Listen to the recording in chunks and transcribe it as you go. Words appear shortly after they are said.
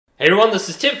Hey everyone, this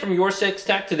is Tim from Your 6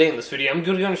 Tech. Today in this video, I'm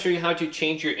going to show you how to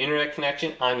change your internet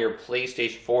connection on your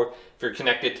PlayStation 4 if you're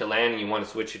connected to LAN and you want to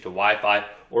switch it to Wi-Fi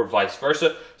or vice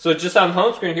versa. So just on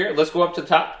home screen here, let's go up to the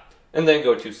top and then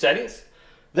go to Settings.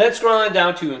 Then scroll on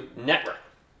down to Network.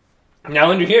 Now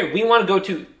under here, we want to go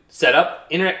to Setup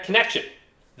Internet Connection.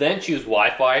 Then choose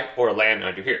Wi-Fi or LAN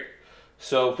under here.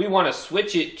 So if we want to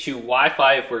switch it to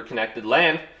Wi-Fi if we're connected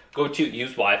LAN, go to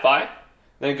Use Wi-Fi.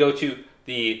 Then go to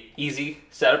the easy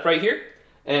setup right here,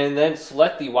 and then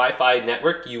select the Wi-Fi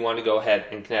network you want to go ahead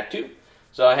and connect to.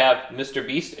 So I have Mr.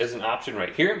 Beast as an option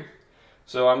right here,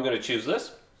 so I'm going to choose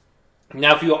this.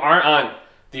 Now if you are on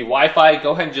the Wi-Fi,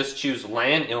 go ahead and just choose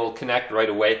LAN, it will connect right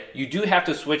away. You do have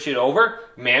to switch it over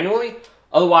manually,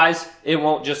 otherwise it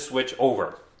won't just switch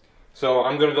over. So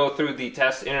I'm going to go through the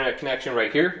test internet connection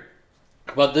right here,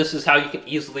 but this is how you can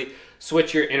easily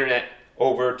switch your internet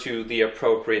over to the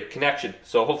appropriate connection.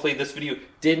 So hopefully this video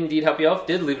did indeed help you out. If it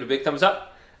did, leave it a big thumbs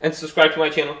up and subscribe to my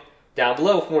channel down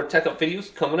below for more tech up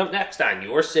videos coming up next on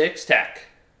Your 6 Tech.